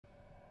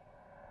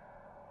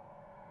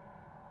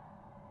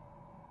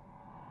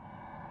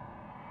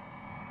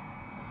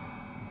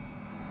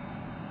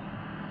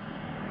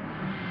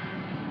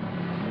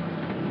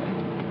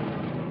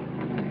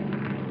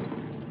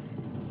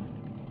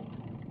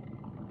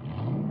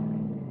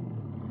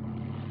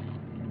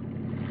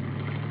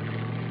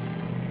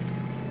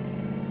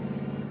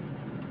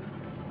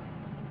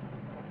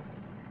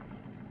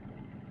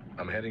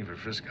I'm heading for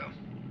Frisco.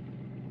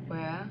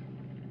 Where?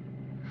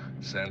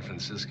 San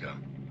Francisco.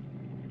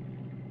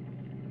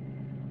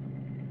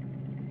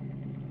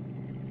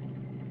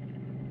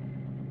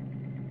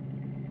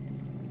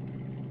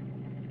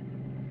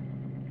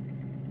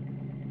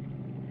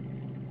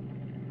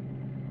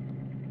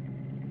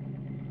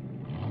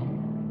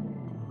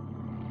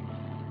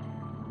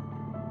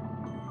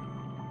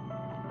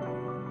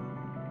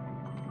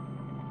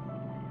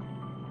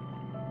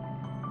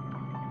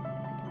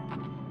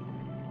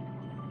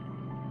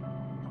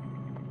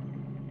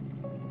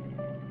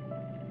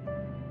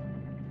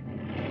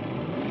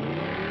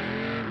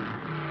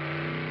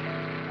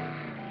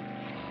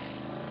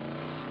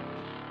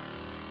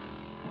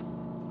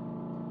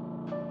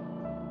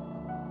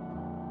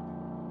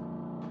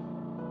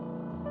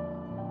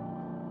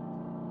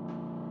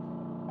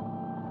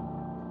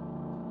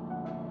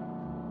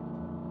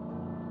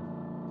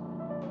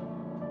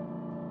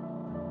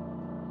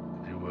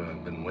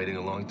 Been waiting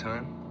a long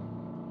time?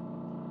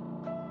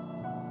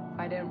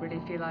 I don't really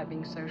feel like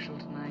being social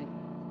tonight.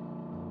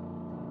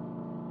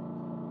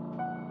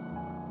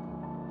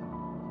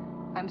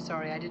 I'm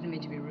sorry, I didn't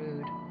mean to be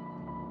rude.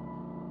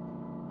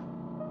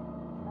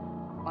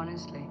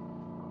 Honestly.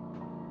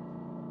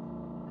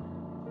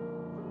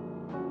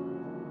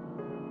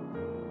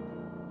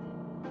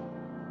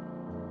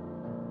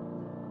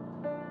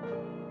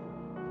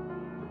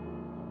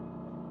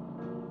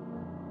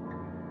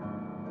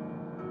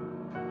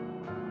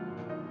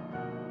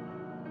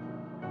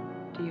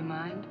 Do you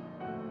mind?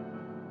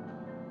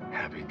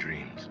 Happy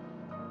dreams.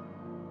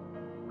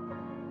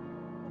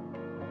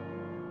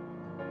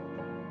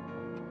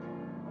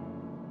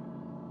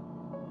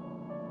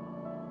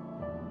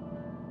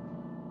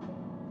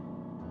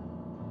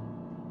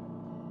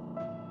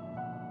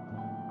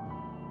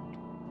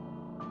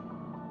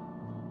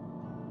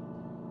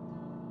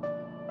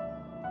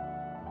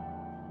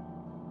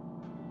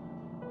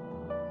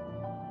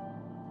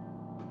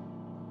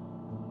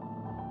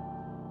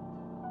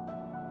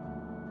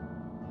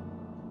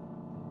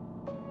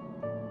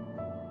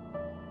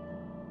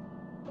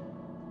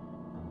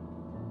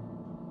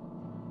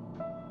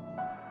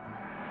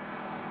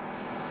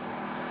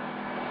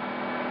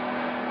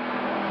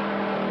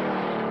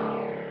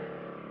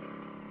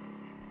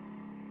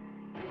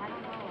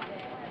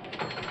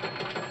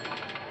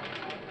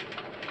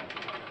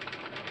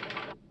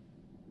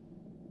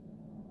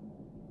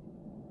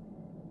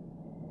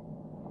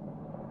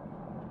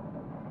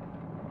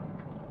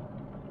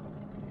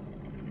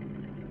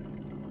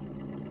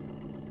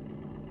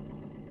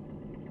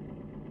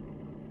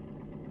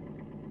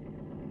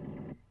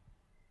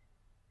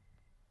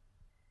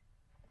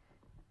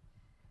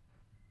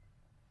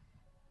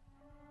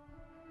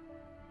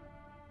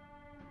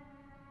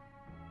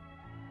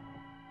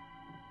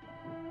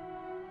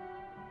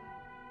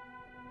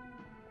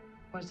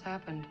 What's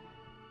happened?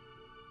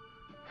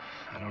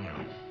 I don't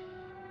know.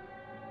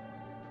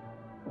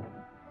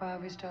 Why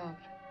have we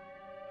stopped?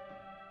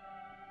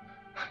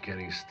 I'm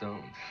getting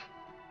stoned.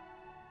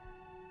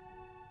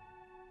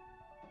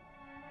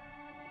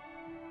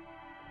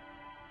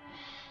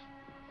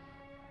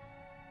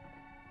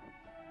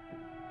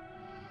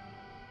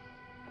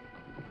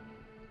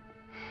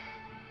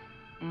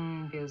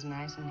 Feels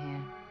nice in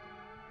here.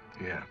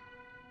 Yeah.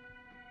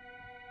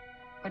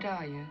 What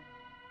are you?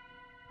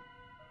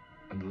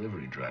 A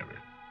delivery driver.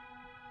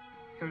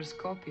 You're a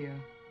Scorpio.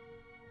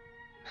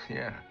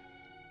 Yeah.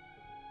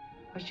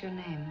 What's your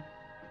name?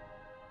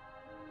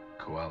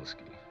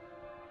 Kowalski.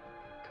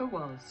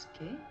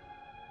 Kowalski?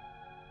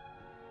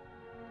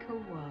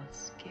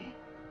 Kowalski?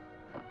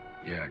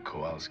 Yeah,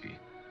 Kowalski.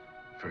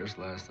 First,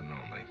 last, and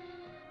only.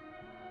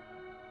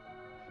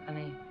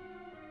 Funny.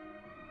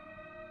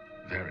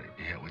 Very.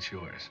 Yeah, what's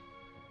yours?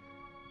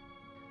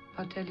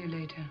 I'll tell you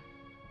later.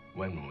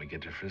 When we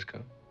get to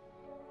Frisco?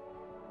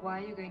 Why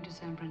are you going to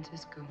San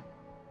Francisco?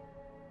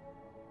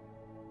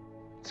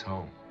 It's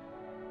home.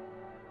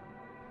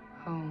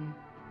 Home.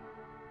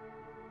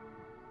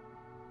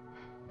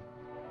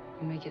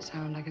 You make it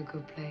sound like a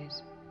good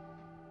place.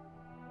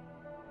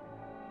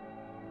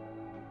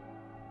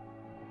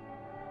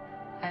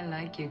 I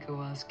like you,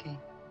 Kowalski.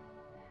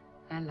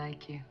 I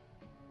like you.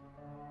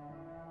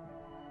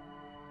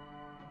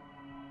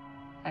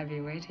 I've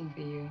been waiting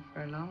for you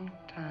for a long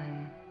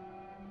time.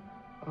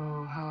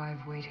 Oh, how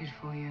I've waited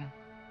for you.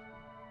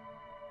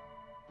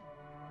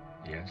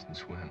 Yes,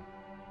 since when?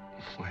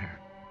 Where?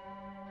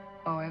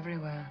 Oh,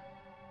 everywhere.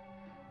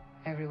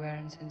 Everywhere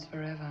and since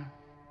forever.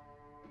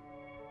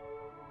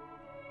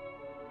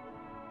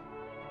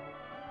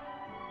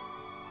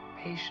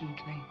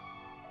 Patiently.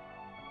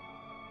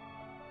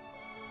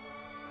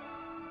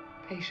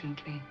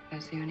 Patiently.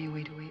 That's the only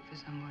way to wait for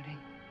somebody.